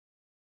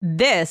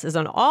This is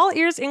an All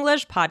Ears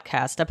English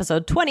podcast,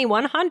 episode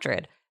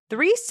 2100,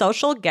 3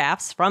 social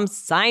gaffes from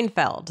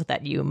Seinfeld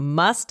that you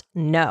must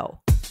know.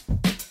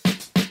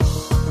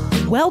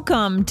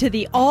 Welcome to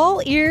the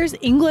All Ears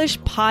English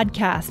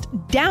podcast,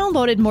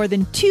 downloaded more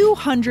than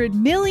 200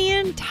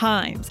 million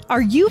times.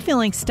 Are you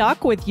feeling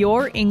stuck with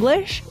your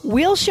English?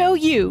 We'll show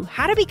you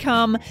how to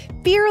become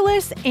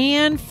fearless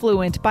and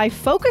fluent by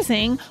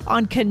focusing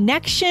on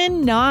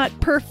connection, not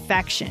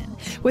perfection.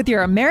 With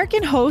your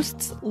American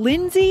hosts,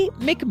 Lindsay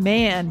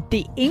McMahon,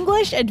 the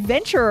English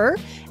adventurer,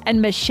 and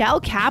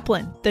Michelle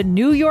Kaplan, the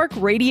New York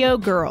radio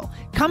girl,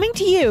 coming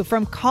to you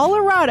from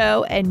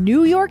Colorado and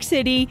New York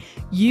City,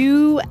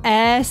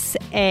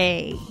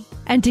 USA.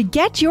 And to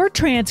get your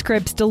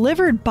transcripts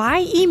delivered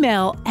by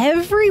email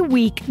every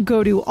week,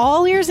 go to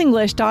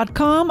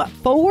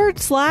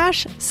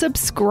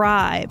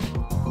allearsenglish.com/subscribe.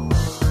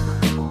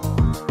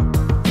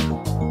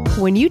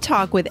 When you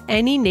talk with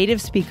any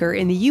native speaker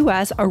in the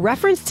U.S., a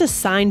reference to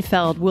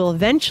Seinfeld will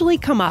eventually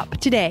come up.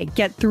 Today,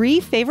 get 3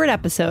 favorite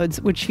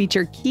episodes which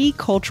feature key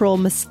cultural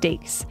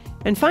mistakes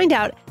and find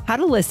out how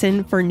to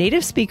listen for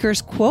native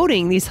speakers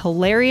quoting these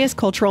hilarious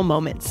cultural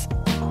moments.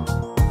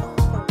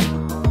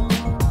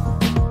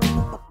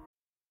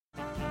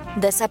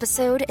 This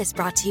episode is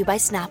brought to you by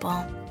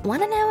Snapple.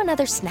 Want to know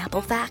another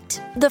Snapple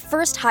fact? The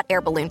first hot air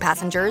balloon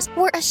passengers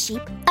were a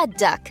sheep, a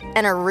duck,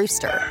 and a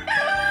rooster.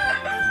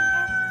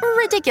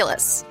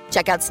 Ridiculous.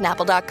 Check out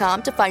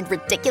Snapple.com to find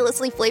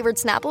ridiculously flavored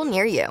Snapple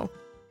near you.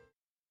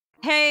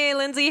 Hey,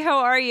 Lindsay, how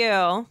are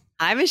you?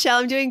 Hi, Michelle.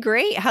 I'm doing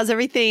great. How's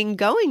everything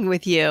going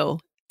with you?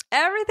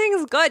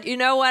 Everything's good. You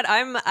know what?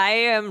 I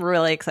am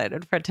really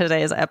excited for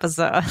today's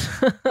episode.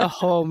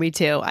 Oh, me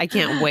too. I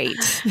can't wait.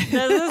 This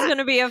is going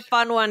to be a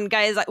fun one,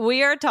 guys.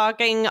 We are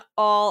talking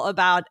all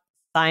about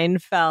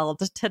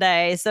Seinfeld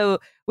today. So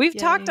we've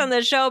talked on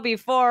the show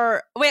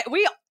before.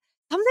 We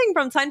something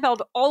from Seinfeld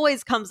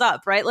always comes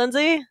up, right,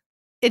 Lindsay?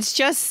 It's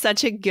just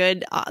such a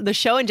good, the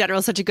show in general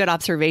is such a good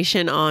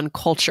observation on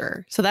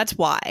culture. So that's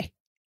why.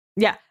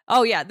 Yeah.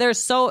 Oh, yeah. There's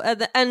so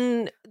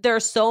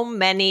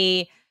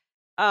many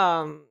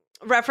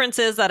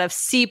references that have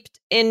seeped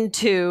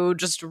into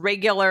just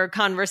regular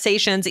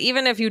conversations.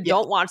 Even if you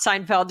don't watch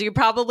Seinfeld, you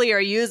probably are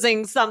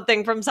using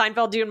something from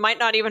Seinfeld you might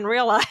not even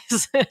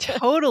realize.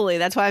 Totally.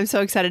 That's why I'm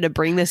so excited to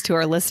bring this to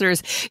our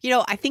listeners. You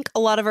know, I think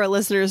a lot of our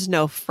listeners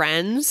know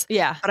Friends.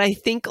 Yeah. But I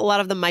think a lot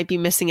of them might be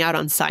missing out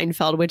on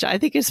Seinfeld, which I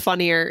think is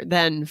funnier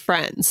than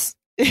Friends.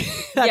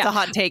 That's a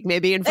hot take,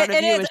 maybe in front of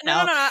you,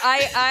 Michelle.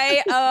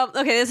 No.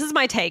 Okay, this is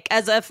my take.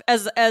 As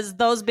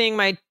those being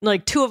my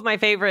two of my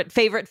favorite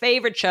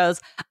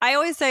shows. I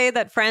always say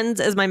that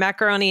Friends is my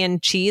macaroni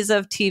and cheese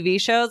of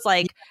TV shows.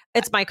 Like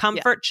it's my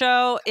comfort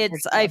show.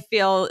 I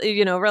feel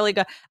really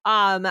good.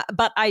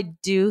 But I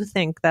do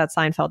think that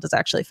Seinfeld is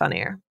actually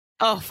funnier.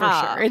 Oh, for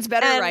sure. It's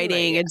better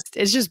writing.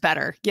 It's just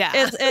better. Yeah.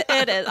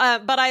 It is.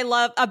 But I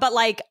love,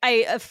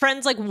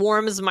 Friends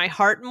warms my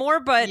heart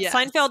more, but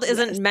Seinfeld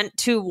isn't meant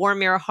to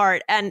warm your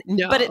heart.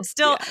 But it's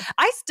still,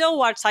 I still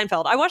watch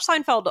Seinfeld. I watch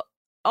Seinfeld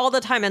all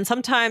the time. And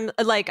sometimes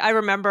I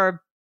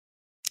remember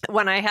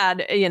when I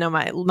had,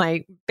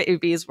 my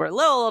babies were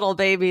little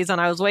babies and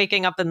I was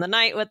waking up in the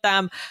night with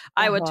them,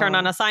 I would turn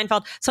on a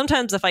Seinfeld.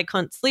 Sometimes if I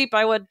couldn't sleep,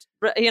 I would,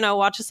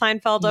 watch a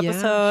Seinfeld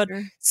episode.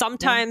 Sure.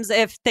 Sometimes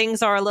if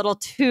things are a little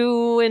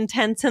too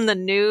intense in the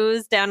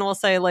news, Dan will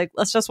say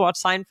let's just watch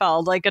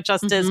Seinfeld. It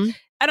just is.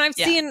 And I've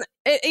seen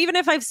it, even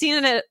if I've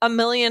seen it a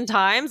million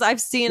times,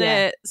 I've seen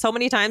it so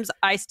many times,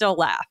 I still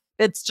laugh.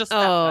 It's just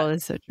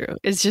that's so true.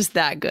 It's just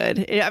that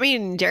good. I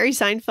mean, Jerry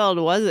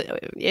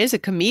Seinfeld is a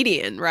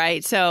comedian,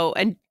 right? So,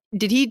 and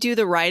did he do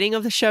the writing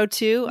of the show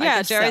too?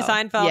 Yeah, Jerry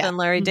Seinfeld and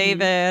Larry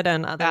David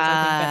and others.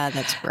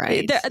 That's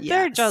right.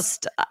 They're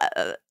just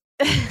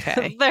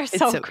they're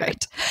so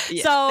great.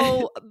 Yeah.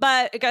 So,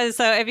 but guys,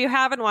 so if you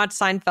haven't watched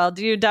Seinfeld,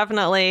 you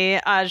definitely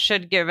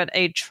should give it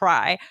a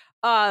try.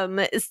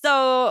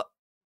 So.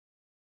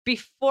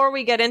 Before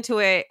we get into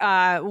it,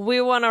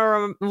 we want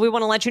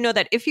to let you know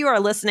that if you are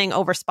listening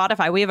over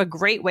Spotify, we have a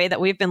great way that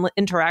we've been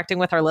interacting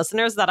with our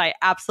listeners that I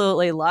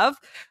absolutely love.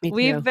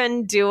 We've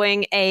been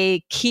doing a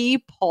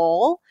key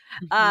poll,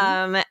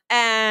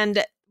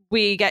 and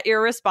we get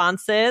your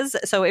responses.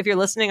 So if you're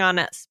listening on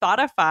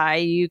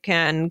Spotify, you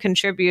can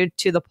contribute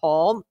to the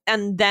poll,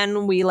 and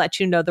then we let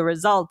you know the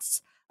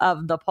results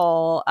of the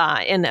poll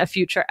in a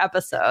future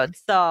episode.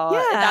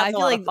 So that's a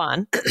lot of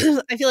fun.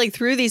 I feel like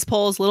through these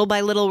polls, little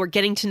by little, we're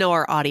getting to know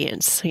our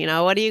audience.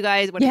 What do you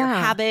guys, what are your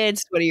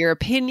habits? What are your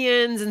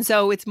opinions? And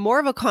so it's more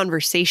of a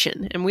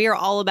conversation, and we are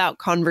all about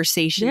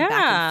conversation back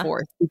and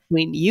forth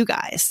between you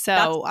guys.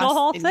 So that's the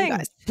whole thing.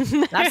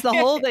 That's the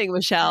whole thing,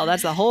 Michelle.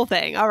 That's the whole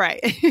thing. All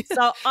right.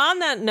 So on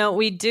that note,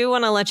 we do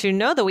want to let you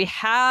know that we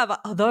have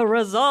the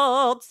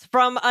results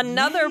from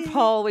another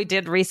poll we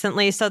did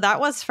recently. So that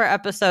was for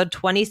episode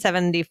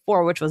 2074,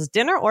 which was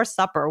dinner or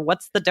supper.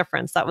 What's the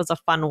difference? That was a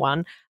fun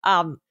one.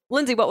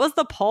 Lindsay, what was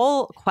the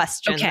poll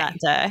question that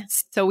day?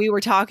 So we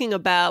talked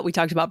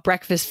about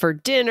breakfast for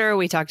dinner.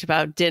 We talked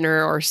about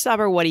dinner or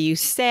supper. What do you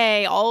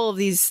say? All of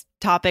these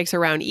topics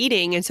around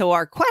eating. And so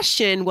our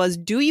question was,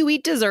 do you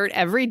eat dessert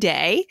every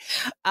day?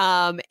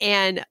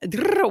 And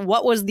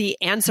what was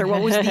the answer?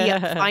 What was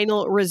the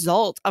final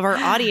result of our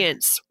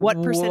audience?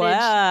 What percentage?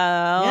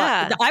 Well,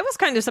 yeah. I was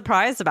kind of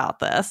surprised about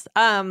this.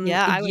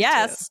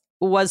 Yes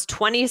was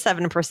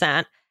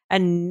 27%.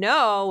 And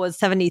no was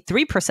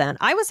 73%.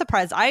 I was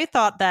surprised. I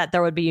thought that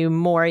there would be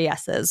more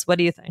yeses. What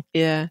do you think?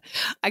 Yeah,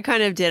 I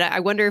kind of did.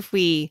 I wonder if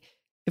we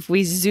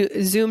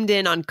zoomed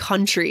in on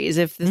countries,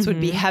 if this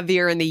would be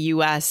heavier in the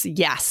US.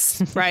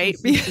 Yes, right?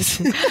 Because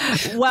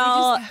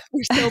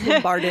we're still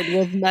bombarded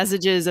with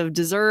messages of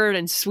dessert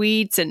and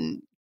sweets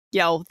and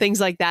things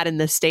like that in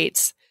the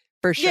States.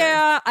 For sure.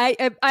 Yeah,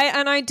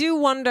 I do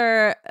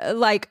wonder,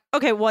 like,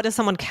 okay, what does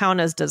someone count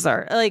as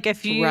dessert? Like,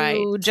 if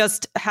you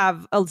just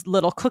have a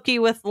little cookie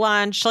with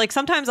lunch, like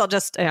sometimes I'll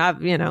just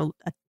have, a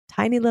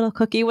tiny little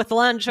cookie with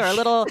lunch or a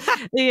little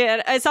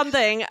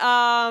something.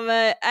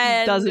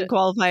 And doesn't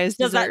qualify as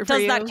dessert.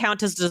 Does that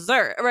count as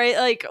dessert? Right?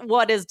 Like,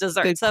 what is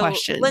dessert? Good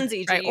question,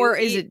 Lindsay, right? Or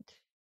is it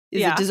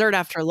dessert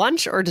after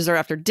lunch or dessert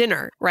after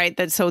dinner,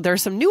 right? So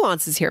there's some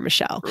nuances here,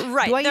 Michelle.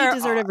 Right. Do I eat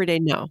dessert every day?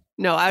 No,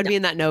 I would be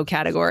in that no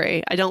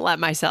category. I don't let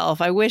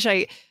myself. I wish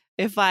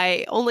if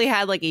I only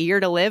had like a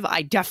year to live,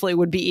 I definitely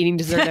would be eating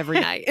dessert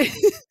every night.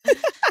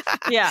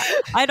 Yeah.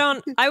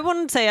 I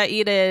wouldn't say I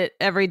eat it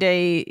every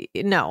day.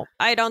 No,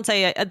 I don't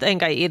say I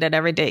think I eat it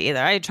every day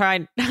either. I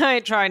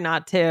try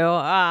not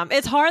to.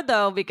 It's hard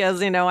though,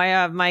 because, I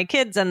have my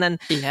kids and then,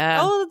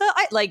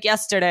 like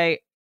yesterday,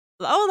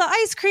 the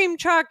ice cream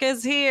truck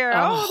is here.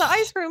 Oh, the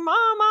ice cream,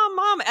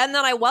 mom. And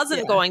then I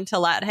wasn't going to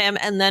let him.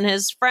 And then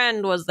his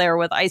friend was there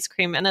with ice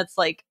cream. And it's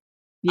like,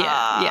 you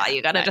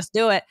got to just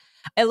do it.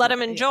 I let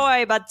him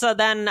enjoy. But so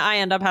then I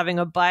end up having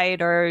a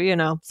bite or,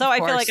 so I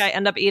feel like I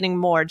end up eating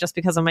more just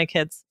because of my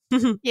kids.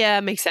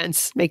 Yeah, makes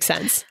sense.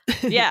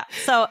 Yeah.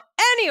 So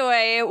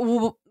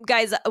anyway,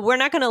 guys, we're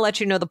not going to let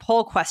you know the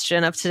poll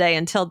question of today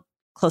until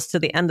close to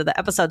the end of the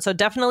episode. So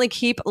definitely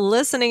keep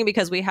listening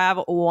because we have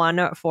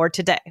one for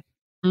today.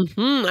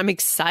 I'm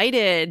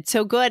excited.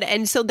 So good.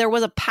 And so there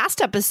was a past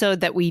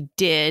episode that we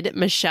did,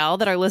 Michelle,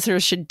 that our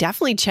listeners should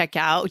definitely check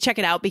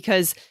it out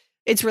because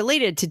it's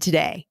related to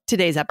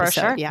today's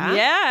episode. Sure.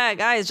 Yeah,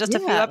 guys, just a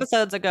few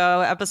episodes ago,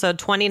 episode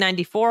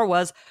 2094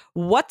 was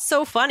What's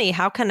So Funny?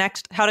 How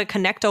to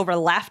connect over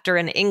laughter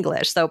in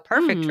English. So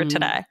perfect for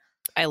today.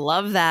 I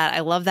love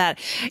that.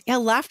 Yeah,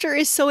 laughter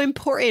is so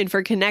important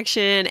for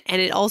connection.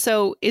 And it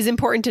also is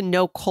important to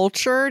know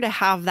culture, to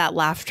have that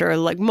laughter.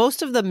 Like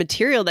most of the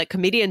material that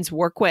comedians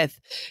work with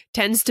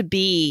tends to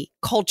be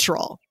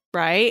cultural,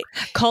 right?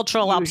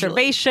 Cultural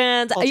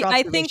observations.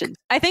 I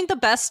think the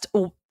best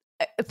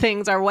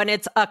things are when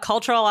it's a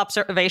cultural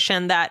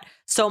observation that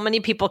so many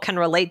people can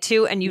relate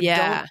to and you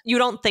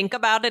don't think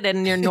about it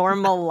in your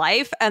normal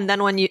life. And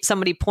then when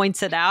somebody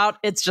points it out,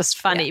 it's just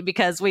funny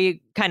because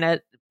we kind of,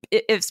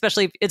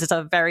 especially if it's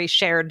a very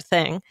shared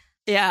thing.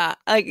 Yeah.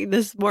 Like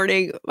this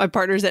morning, my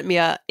partner sent me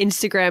a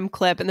Instagram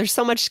clip, and there's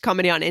so much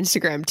comedy on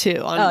Instagram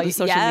too, on the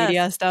social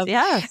media stuff.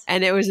 Yes.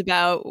 And it was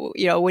about,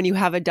 when you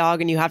have a dog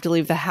and you have to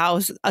leave the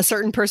house, a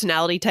certain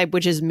personality type,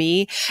 which is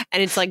me.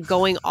 And it's like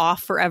going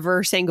off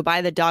forever, saying goodbye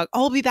to the dog.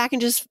 Oh, I'll be back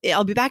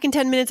in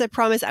 10 minutes. I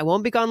promise. I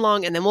won't be gone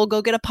long. And then we'll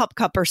go get a pup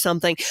cup or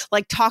something,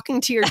 like talking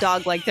to your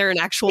dog like they're an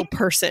actual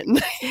person.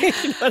 You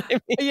know what I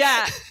mean?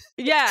 Yeah.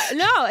 Yeah,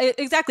 no,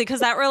 exactly,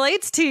 because that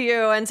relates to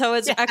you. And so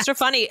it's extra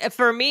funny.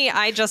 For me,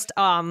 I just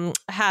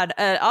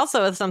had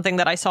also something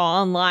that I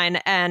saw online,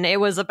 and it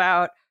was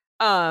about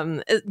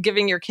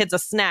giving your kids a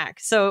snack.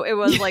 So it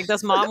was like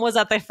this mom was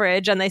at the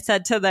fridge and they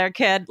said to their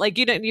kid, like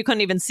you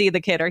couldn't even see the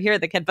kid or hear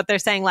the kid, but they're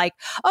saying like,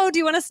 oh, do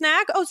you want a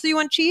snack? Oh, so you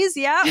want cheese?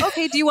 Yeah.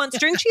 Okay. Do you want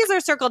string cheese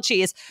or circle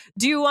cheese?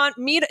 Do you want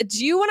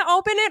do you want to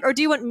open it or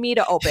do you want me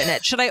to open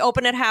it? Should I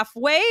open it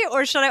halfway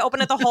or should I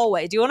open it the whole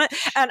way? Do you want to?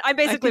 And I'm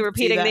basically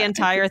repeating the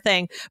entire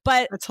thing,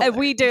 but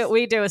we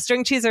do a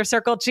string cheese or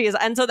circle cheese.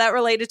 And so that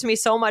related to me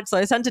so much. So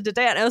I sent it to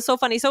Dan. It was so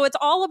funny. So it's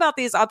all about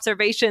these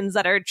observations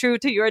that are true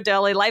to your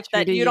daily life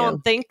that you don't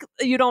think,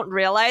 you don't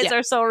realize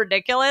are so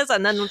ridiculous,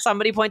 and then when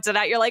somebody points it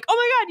out, you're like, oh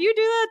my god, you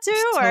do that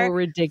too. So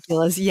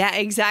ridiculous. Yeah,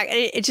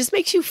 exactly. It just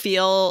makes you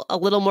feel a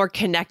little more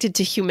connected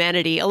to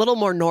humanity, a little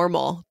more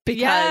normal,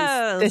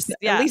 because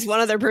at least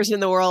one other person in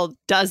the world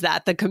does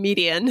that, the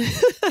comedian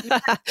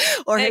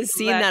or has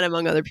seen that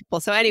among other people.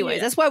 So anyways,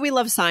 that's why we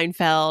love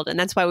Seinfeld, and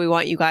that's why we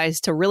want you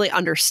guys to really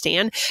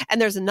understand. And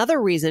there's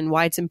another reason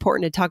why it's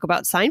important to talk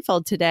about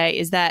Seinfeld today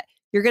is that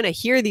you're going to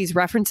hear these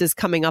references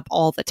coming up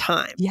all the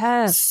time.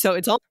 Yes. So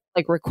it's all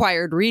like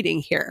required reading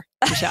here,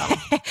 Michelle.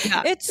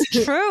 Yeah. It's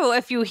true.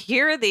 If you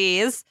hear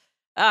these,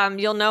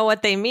 you'll know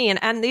what they mean.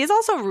 And these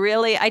also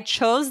really, I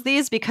chose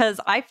these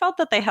because I felt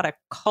that they had a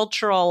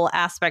cultural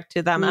aspect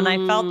to them. And I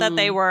felt that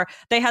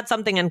they had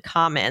something in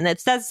common. It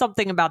says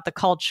something about the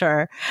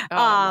culture. So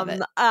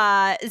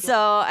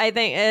I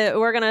think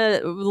we're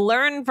going to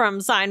learn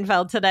from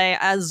Seinfeld today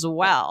as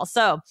well.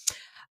 So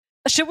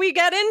should we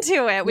get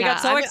into it? We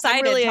got so excited.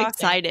 I'm really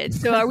excited.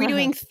 So are we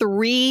doing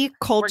three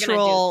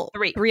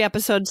three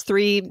episodes,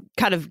 three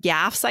kind of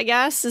gaffes, I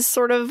guess, is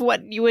sort of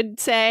what you would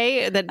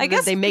say that I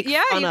guess they make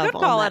fun of on that show? Yeah, you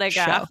could call it a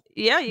gaffe.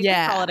 Yeah, you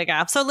could call it a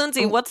gaffe. So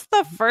Lindsay, what's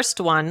the first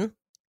one?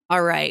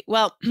 All right.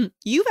 Well,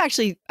 you've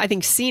actually, I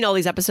think, seen all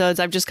these episodes.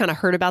 I've just kind of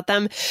heard about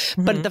them.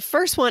 But the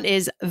first one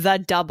is The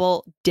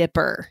Double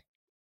Dipper.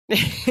 Yeah,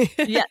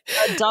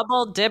 The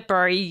Double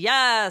Dipper.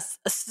 Yes.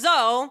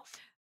 So,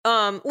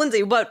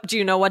 Lindsay, do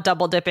you know what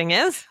double dipping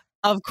is?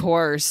 Of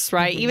course,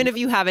 right? Even if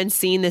you haven't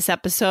seen this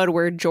episode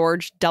where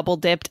George double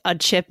dipped a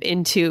chip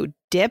into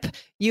dip,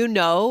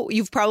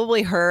 you've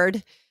probably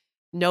heard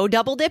no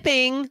double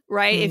dipping,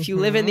 right? If you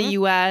live in the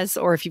US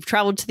or if you've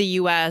traveled to the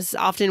US,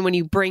 often when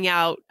you bring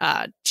out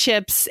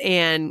chips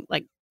and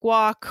like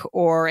guac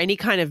or any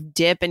kind of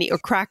dip, or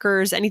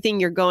crackers, anything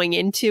you're going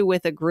into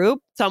with a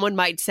group, someone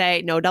might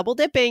say no double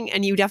dipping,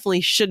 and you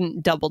definitely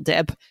shouldn't double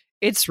dip.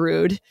 It's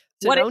rude.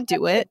 So don't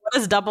do it.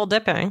 What is double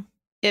dipping?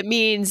 It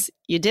means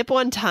you dip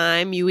one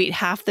time, you eat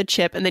half the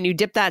chip, and then you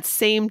dip that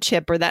same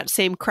chip or that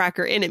same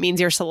cracker in. It means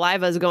your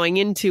saliva is going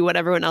into what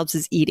everyone else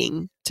is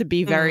eating, to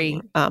be very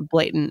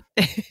blatant.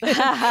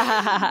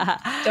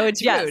 So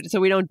it's rude. So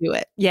we don't do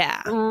it.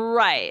 Yeah.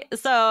 Right.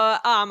 So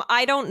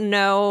I don't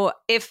know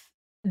if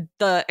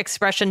the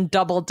expression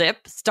double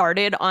dip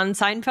started on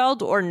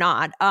Seinfeld or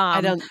not.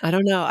 I don't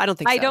know. I don't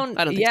think so. I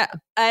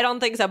don't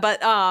think so. But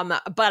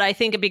I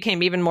think it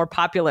became even more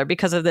popular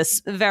because of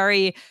this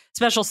very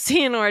special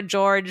scene where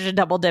George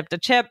double dipped a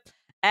chip,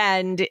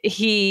 and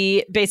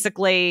he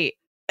basically,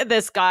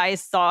 this guy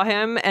saw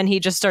him and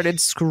he just started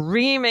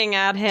screaming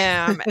at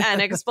him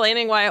and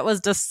explaining why it was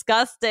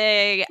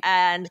disgusting,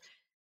 and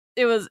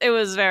it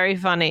was very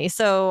funny.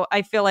 So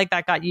I feel like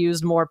that got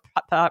used more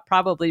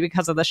probably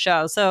because of the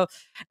show. So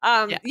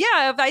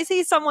if I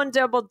see someone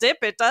double dip,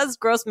 it does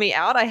gross me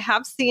out. I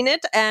have seen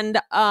it, and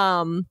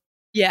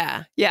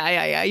yeah.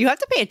 You have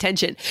to pay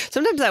attention.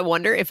 Sometimes I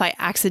wonder if I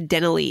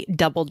accidentally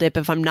double dip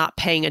if I'm not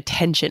paying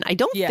attention. I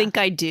don't think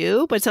I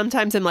do, but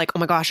sometimes I'm like, oh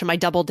my gosh, am I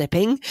double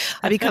dipping?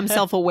 I become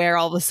self-aware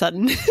all of a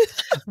sudden.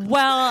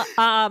 Well,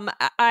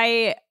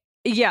 I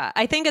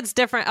think it's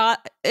different.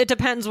 It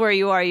depends where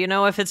you are,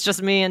 if it's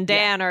just me and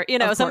Dan or,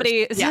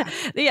 somebody,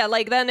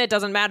 like then it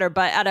doesn't matter.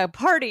 But at a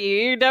party,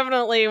 you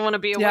definitely want to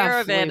be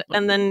aware of it.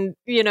 And then,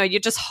 you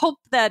just hope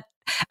that,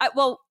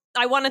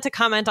 I wanted to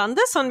comment on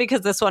this one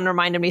because this one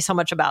reminded me so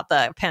much about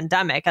the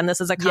pandemic. And this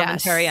is a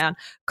commentary on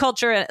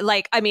culture,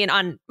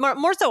 on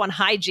more so on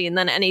hygiene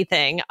than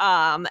anything.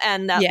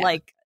 And that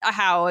like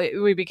how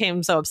we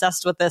became so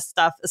obsessed with this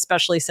stuff,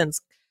 especially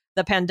since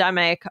the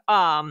pandemic.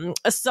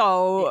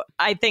 So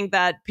I think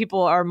that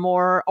people are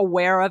more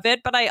aware of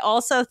it, but I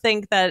also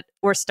think that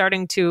we're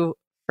starting to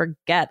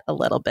forget a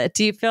little bit.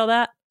 Do you feel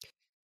that?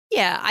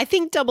 Yeah, I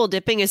think double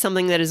dipping is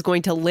something that is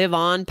going to live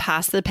on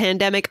past the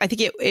pandemic. I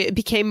think it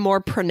became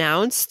more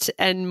pronounced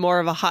and more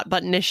of a hot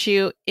button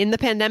issue in the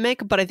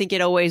pandemic, but I think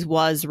it always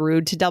was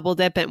rude to double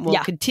dip and will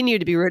continue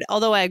to be rude.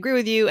 Although I agree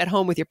with you, at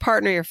home with your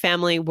partner, your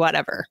family,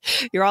 whatever.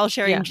 You're all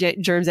sharing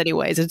germs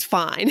anyways. It's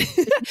fine.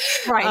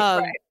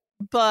 Right.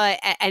 But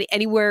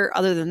anywhere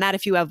other than that,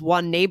 if you have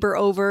one neighbor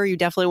over, you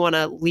definitely want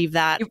to leave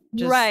that.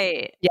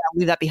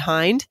 Leave that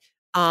behind.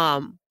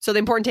 So the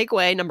important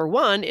takeaway, number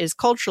one, is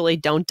culturally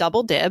don't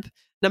double dip.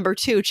 Number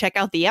two, check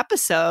out the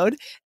episode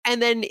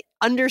and then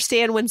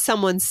understand when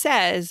someone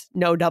says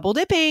no double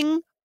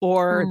dipping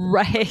or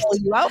call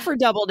you out for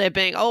double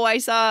dipping. Oh, I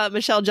saw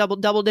Michelle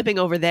double dipping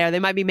over there. They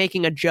might be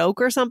making a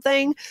joke or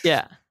something.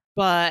 Yeah.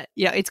 But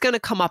it's going to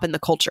come up in the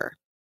culture.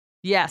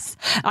 Yes.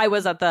 I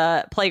was at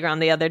the playground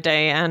the other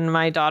day and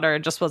my daughter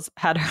just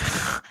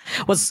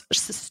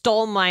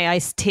stole my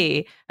iced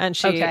tea, and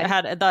she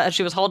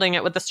was holding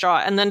it with the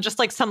straw, and then just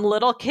like some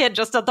little kid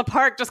just at the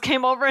park just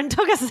came over and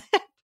took a sip.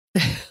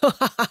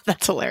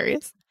 That's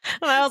hilarious.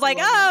 And I was like,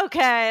 oh,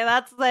 okay,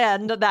 that's the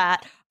end of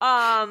that.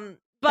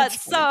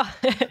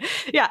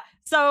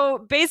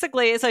 So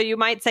basically, so you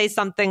might say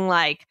something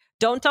like,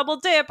 don't double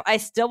dip. I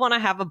still want to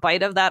have a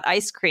bite of that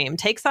ice cream.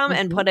 Take some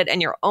and put it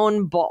in your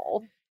own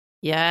bowl.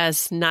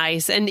 Yes,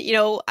 nice. And,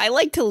 I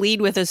like to lead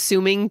with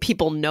assuming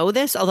people know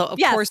this, although, of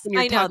course, when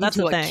you're talking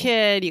to a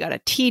kid, you got to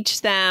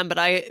teach them. But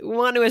I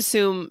want to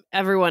assume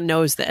everyone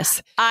knows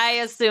this. I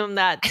assume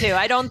that, too.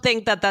 I don't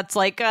think that that's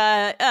like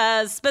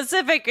a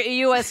specific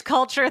U.S.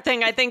 culture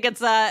thing. I think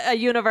it's a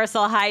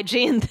universal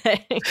hygiene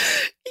thing.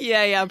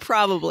 Yeah,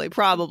 probably.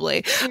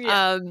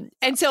 Yeah.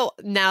 And so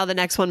now the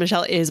next one,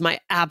 Michelle, is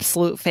my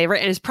absolute favorite,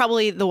 and is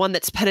probably the one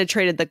that's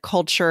penetrated the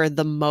culture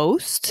the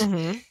most.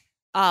 Mm-hmm.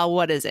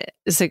 What is it?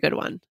 It's a good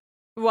one.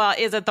 Well,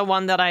 is it the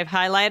one that I've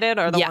highlighted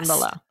or the one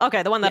below?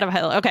 Okay, the one that I've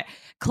highlighted. Okay.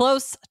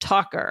 Close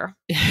talker.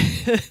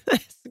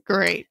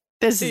 Great.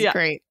 This is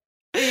great.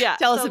 Yeah.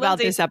 Tell us about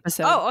Lindsay, this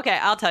episode. Oh, okay.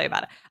 I'll tell you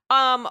about it.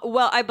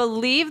 Well, I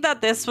believe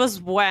that this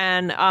was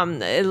when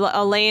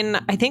Elaine,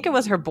 I think it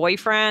was her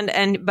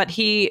boyfriend, but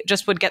he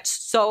just would get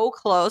so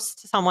close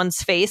to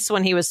someone's face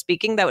when he was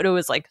speaking that it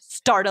was like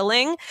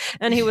startling.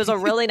 And he was a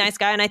really nice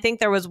guy. And I think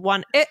there was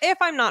one, if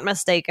I'm not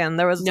mistaken,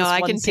 there was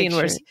one scene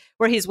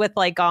where he's with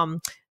like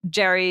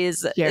Jerry.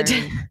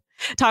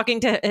 Talking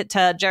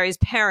to Jerry's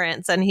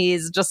parents, and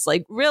he's just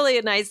like really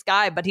a nice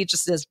guy, but he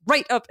just is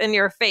right up in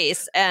your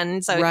face,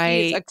 and so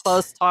he's a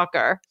close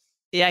talker.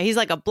 Yeah, he's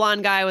like a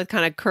blonde guy with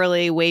kind of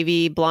curly,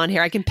 wavy blonde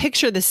hair. I can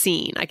picture the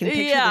scene.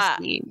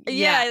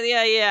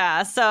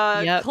 Yeah.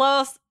 So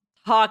close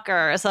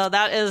talker. So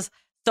that is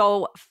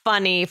so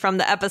funny from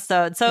the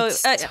episode. So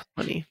it's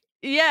funny.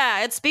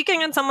 Yeah, it's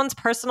speaking in someone's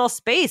personal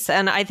space,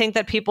 and I think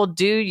that people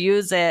do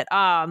use it.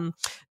 What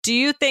do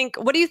you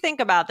think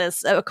about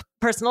this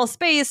personal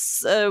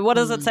space? What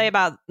does it say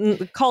about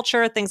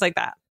culture, things like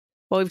that?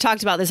 Well, we've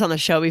talked about this on the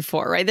show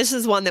before, right? This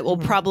is one that will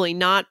probably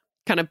not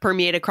kind of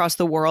permeate across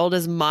the world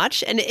as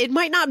much, and it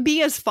might not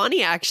be as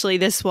funny, actually,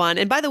 this one.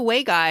 And by the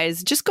way,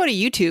 guys, just go to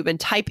YouTube and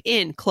type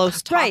in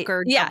close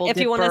talker. Yeah, if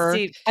you want to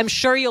see, I'm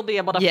sure you'll be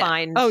able to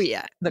find. Oh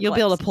yeah, you'll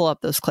be able to pull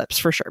up those clips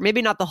for sure.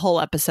 Maybe not the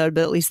whole episode,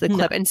 but at least the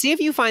clip, and see if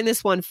you find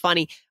this one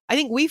funny. I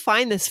think we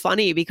find this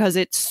funny because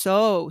it's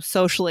so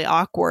socially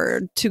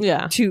awkward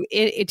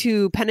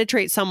to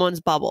penetrate someone's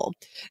bubble,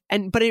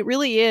 but it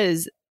really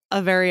is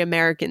a very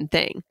American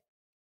thing,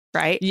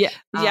 right?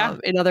 Yeah.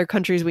 In other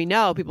countries, we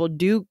know people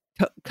do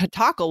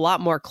talk a lot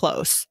more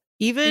close.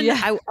 Even you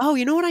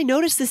know what, I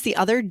noticed this the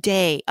other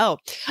day. I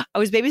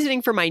was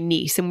babysitting for my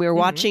niece, and we were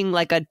watching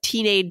like a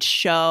teenage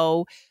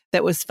show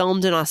that was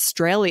filmed in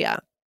Australia,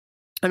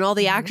 and all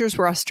the actors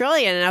were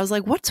Australian, and I was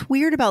like, what's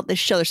weird about this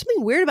show? There's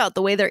something weird about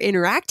the way they're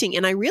interacting,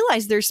 and I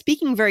realized they're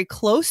speaking very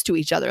close to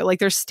each other, like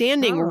they're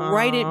standing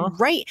right,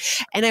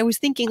 and I was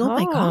thinking, oh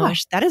my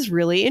gosh, that is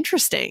really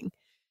interesting.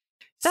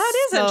 That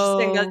is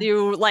interesting that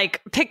you like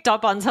picked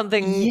up on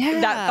something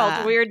that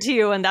felt weird to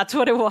you, and that's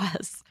what it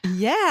was.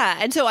 Yeah.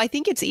 And so I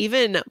think it's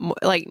even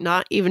like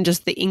not even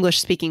just the English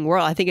speaking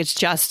world. I think it's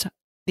just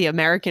the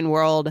American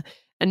world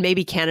and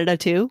maybe Canada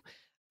too.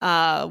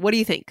 What do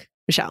you think,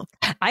 Michelle?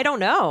 I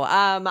don't know.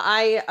 I'm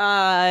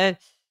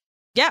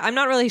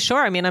not really sure.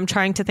 I mean, I'm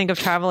trying to think of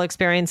travel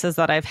experiences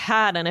that I've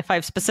had, and if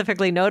I've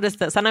specifically noticed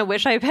this, and I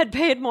wish I had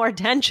paid more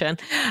attention.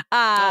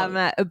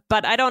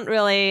 But I don't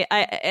really,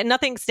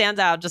 nothing stands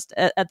out just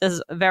at this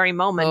very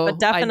moment, but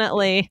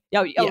definitely.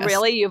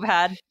 Really? You've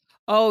had?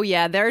 Oh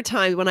yeah. There are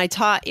times when I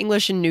taught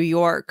English in New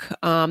York.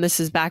 This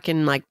is back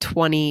in like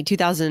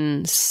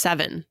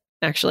 2007.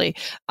 Actually,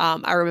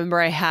 I remember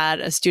I had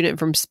a student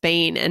from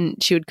Spain,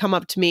 and she would come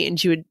up to me and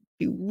she would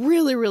be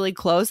really, really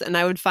close, and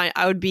I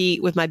would be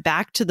with my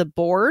back to the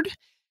board,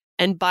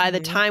 and by the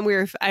time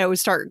I would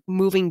start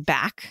moving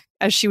back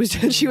as she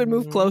would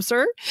move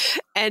closer,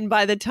 and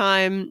by the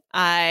time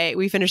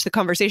we finished the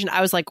conversation, I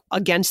was like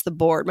against the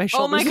board, my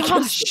shoulders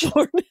against the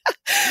board,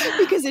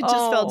 because it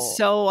just felt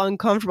so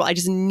uncomfortable. I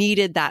just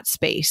needed that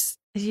space.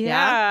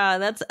 Yeah,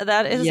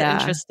 that is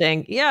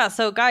interesting. Yeah,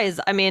 so guys,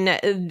 I mean,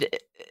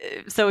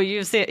 so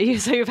you've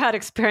had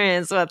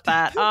experience with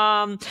that.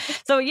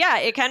 So yeah,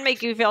 it can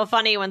make you feel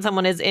funny when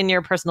someone is in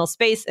your personal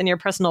space, in your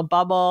personal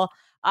bubble.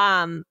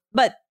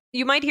 But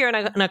you might hear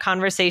in a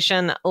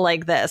conversation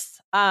like this.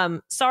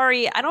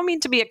 Sorry, I don't mean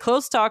to be a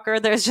close talker.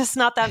 There's just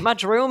not that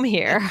much room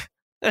here.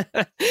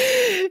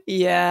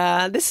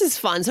 Yeah, this is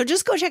fun. So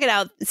just go check it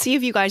out. See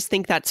if you guys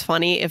think that's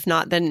funny. If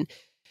not, then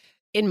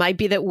it might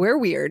be that we're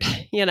weird,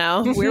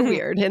 we're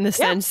weird in the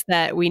sense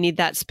that we need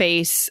that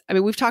space. I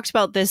mean, we've talked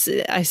about this.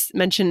 I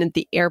mentioned at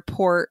the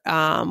airport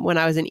when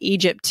I was in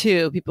Egypt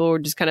too, people were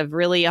just kind of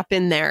really up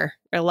in there.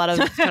 A lot of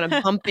kind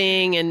of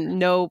bumping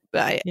and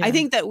I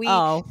think that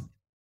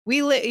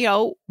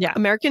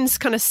Americans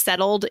kind of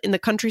settled in the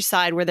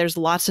countryside where there's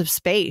lots of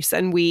space,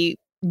 and we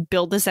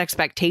build this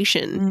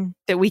expectation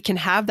that we can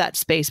have that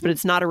space, but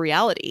it's not a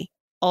reality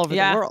all over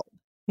the world.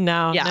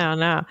 No.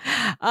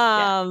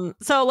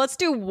 So let's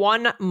do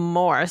one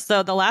more.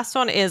 So the last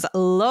one is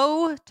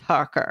low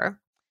talker.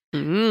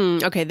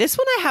 Okay, this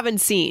one I haven't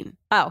seen.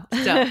 Oh,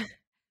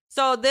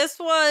 so this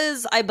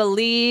was, I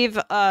believe,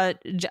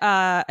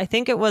 I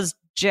think it was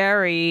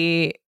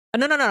Jerry.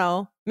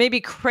 No.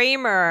 Maybe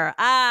Kramer.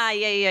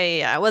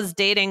 Yeah. Was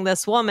dating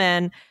this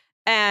woman,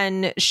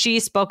 and she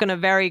spoke in a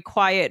very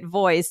quiet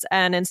voice,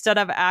 and instead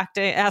of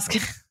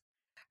asking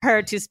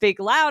her to speak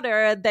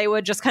louder, they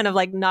would just kind of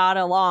like nod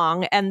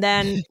along. And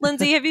then,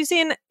 Lindsay, you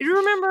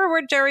remember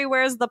where Jerry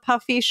wears the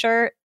puffy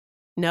shirt?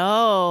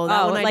 No,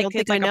 that one I don't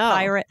think I know. A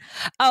pirate.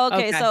 Oh,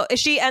 okay. So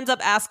she ends up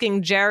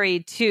asking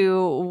Jerry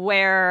to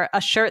wear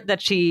a shirt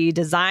that she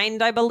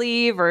designed, I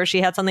believe, or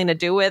she had something to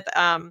do with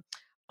on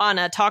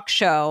a talk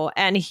show.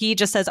 And he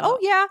just says, oh,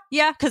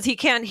 yeah, because he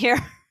can't hear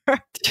her.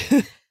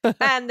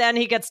 And then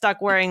he gets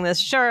stuck wearing this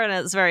shirt,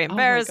 and it's very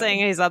embarrassing.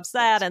 He's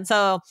upset. And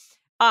so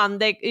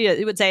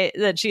They would say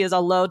that she is a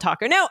low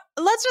talker. Now,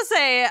 let's just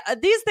say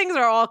these things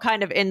are all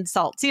kind of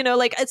insults.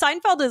 Like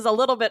Seinfeld is a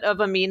little bit of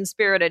a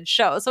mean-spirited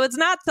show. So it's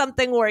not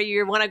something where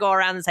you want to go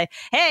around and say,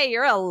 hey,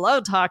 you're a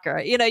low talker.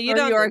 You're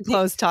a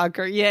close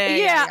talker.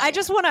 Yeah. I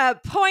just want to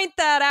point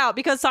that out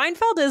because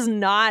Seinfeld is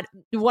not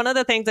one of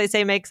the things they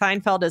say make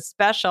Seinfeld is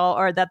special,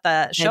 or that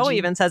the show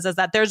even says, is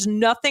that there's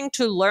nothing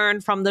to learn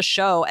from the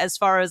show as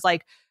far as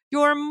like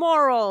your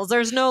morals.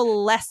 There's no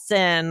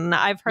lesson.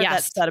 I've heard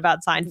that said about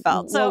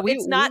Seinfeld. So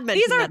it's not,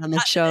 these are on the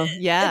show.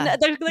 Yeah.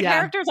 The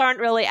characters aren't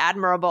really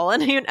admirable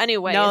in any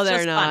way. No, it's they're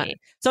just not. funny.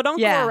 So don't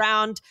go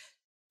around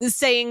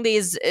saying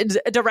these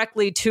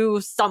directly to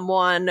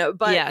someone,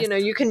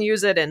 but you can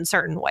use it in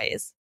certain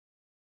ways.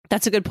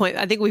 That's a good point.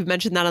 I think we've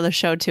mentioned that on the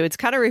show too. It's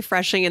kind of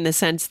refreshing in the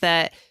sense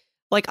that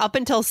like up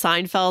until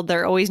Seinfeld,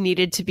 there always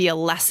needed to be a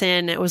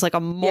lesson. It was like a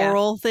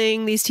moral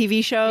thing, these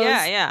TV shows,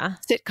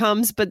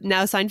 sitcoms. But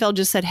now Seinfeld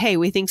just said, hey,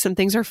 we think some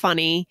things are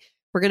funny.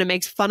 We're going to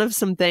make fun of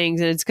some things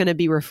and it's going to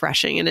be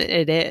refreshing. And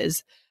it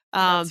is.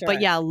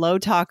 But yeah, low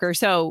talker.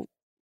 So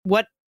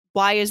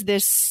why does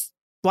this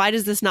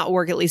not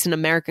work, at least in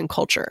American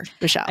culture,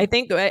 Michelle? I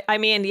think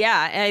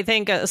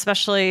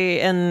especially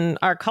in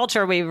our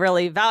culture, we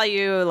really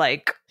value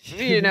like,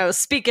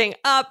 speaking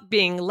up,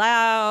 being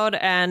loud,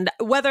 and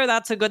whether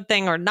that's a good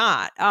thing or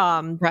not.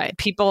 Right.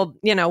 People,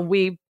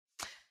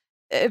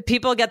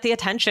 people get the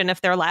attention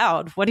if they're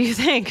loud. What do you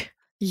think?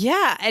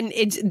 Yeah. And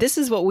this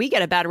is what we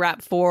get a bad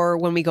rap for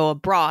when we go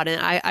abroad.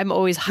 And I'm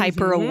always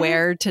hyper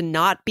aware to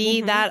not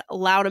be that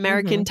loud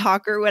American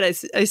talker when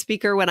a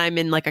speaker when I'm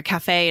in like a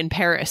cafe in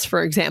Paris,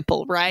 for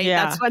example, right?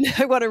 Yeah. That's when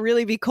I want to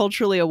really be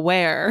culturally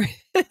aware.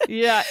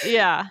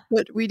 Yeah.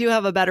 But we do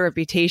have a better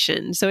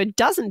reputation. So it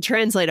doesn't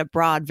translate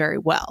abroad very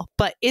well.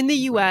 But in the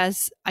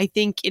US, I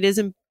think it is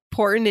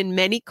important in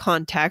many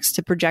contexts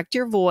to project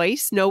your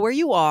voice, know where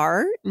you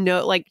are,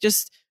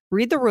 just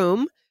read the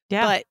room.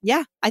 Yeah. But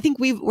yeah, I think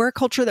we're a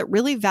culture that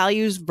really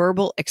values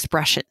verbal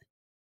expression.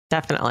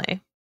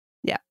 Definitely.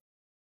 Yeah.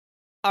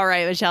 All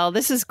right, Michelle,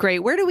 this is great.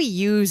 Where do we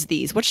use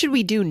these? What should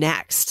we do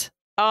next?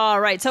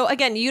 All right. So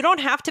again, you don't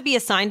have to be a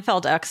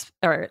Seinfeld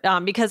expert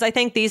because I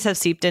think these have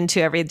seeped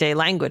into everyday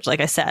language,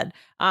 like I said.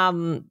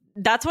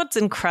 That's what's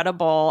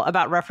incredible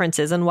about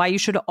references and why you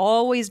should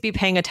always be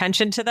paying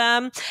attention to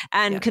them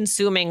and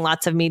consuming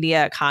lots of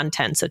media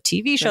content. So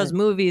TV shows,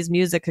 movies,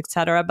 music,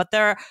 etc. But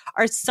there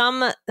are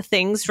some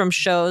things from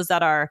shows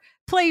that are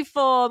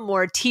playful,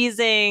 more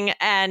teasing,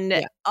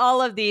 and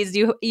all of these,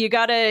 you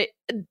got to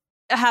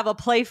have a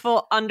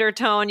playful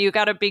undertone. You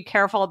got to be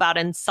careful about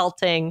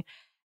insulting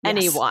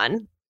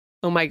anyone.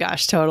 Oh my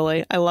gosh,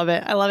 totally. I love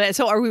it.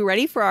 So are we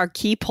ready for our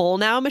key poll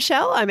now,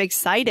 Michelle? I'm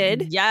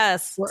excited.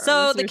 Yes.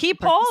 So the key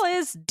poll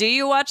is, do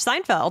you watch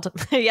Seinfeld?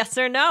 Yes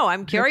or no?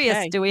 I'm curious.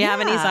 Okay. Do we have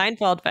any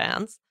Seinfeld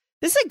fans?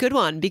 This is a good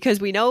one because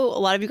we know a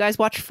lot of you guys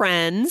watch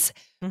Friends,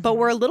 but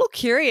we're a little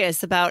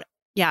curious about,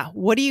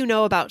 what do you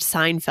know about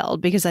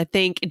Seinfeld? Because I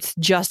think it's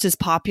just as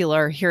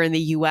popular here in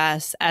the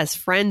US as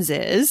Friends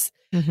is.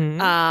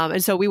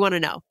 And so we want to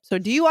know. So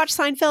do you watch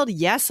Seinfeld?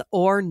 Yes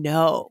or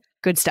no?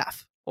 Good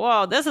stuff.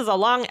 Whoa, this is a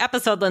long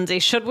episode, Lindsay.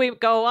 Should we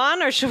go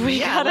on or should we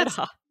cut it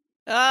off?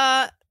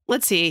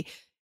 Let's see.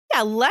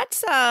 Yeah,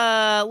 let's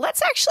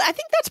actually, I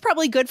think that's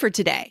probably good for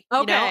today.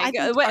 Okay.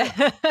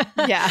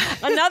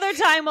 Another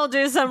time we'll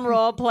do some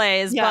role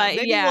plays, but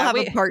maybe we'll have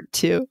a part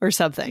 2 or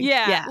something.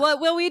 Yeah.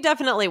 Well, we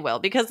definitely will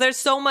because there's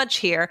so much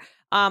here.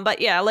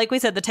 But yeah, like we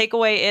said, the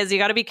takeaway is you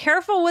got to be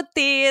careful with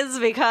these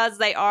because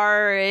they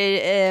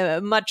are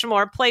much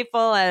more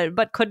playful,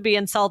 but could be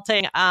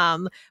insulting.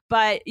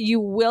 But you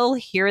will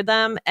hear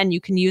them and you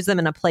can use them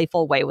in a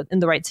playful way in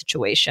the right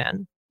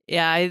situation.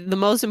 Yeah, the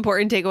most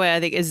important takeaway, I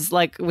think, is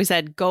like we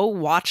said, go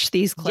watch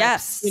these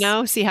clips.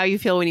 Yes. See how you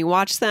feel when you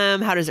watch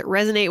them. How does it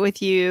resonate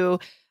with you?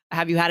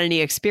 Have you had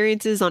any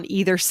experiences on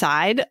either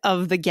side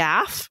of the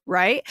gaffe,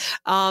 right?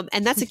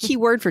 And that's a key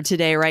word for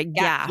today, right?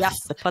 Gaffe.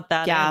 Yes, put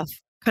that gaffe. in.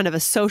 Kind of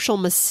a social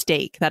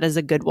mistake. That is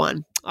a good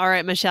one. All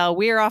right, Michelle,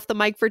 we are off the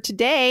mic for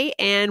today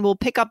and we'll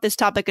pick up this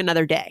topic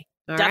another day.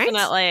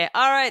 Definitely. Right?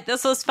 All right.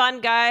 This was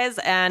fun, guys,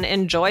 and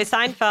enjoy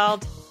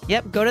Seinfeld.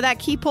 Yep. Go to that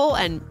key poll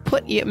and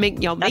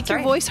make your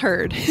voice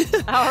heard.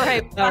 All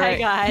right. Bye,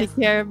 guys. Take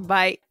care.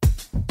 Bye.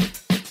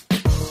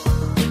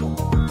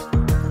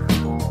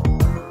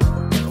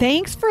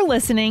 Thanks for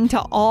listening to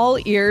All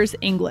Ears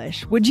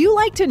English. Would you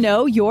like to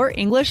know your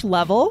English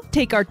level?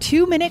 Take our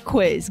 2-minute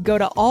quiz. Go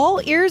to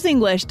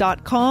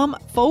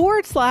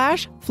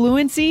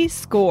allearsenglish.com/fluency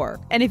score.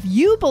 And if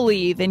you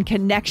believe in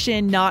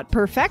connection, not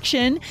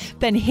perfection,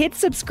 then hit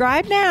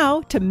subscribe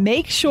now to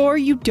make sure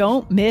you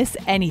don't miss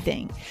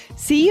anything.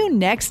 See you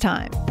next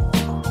time.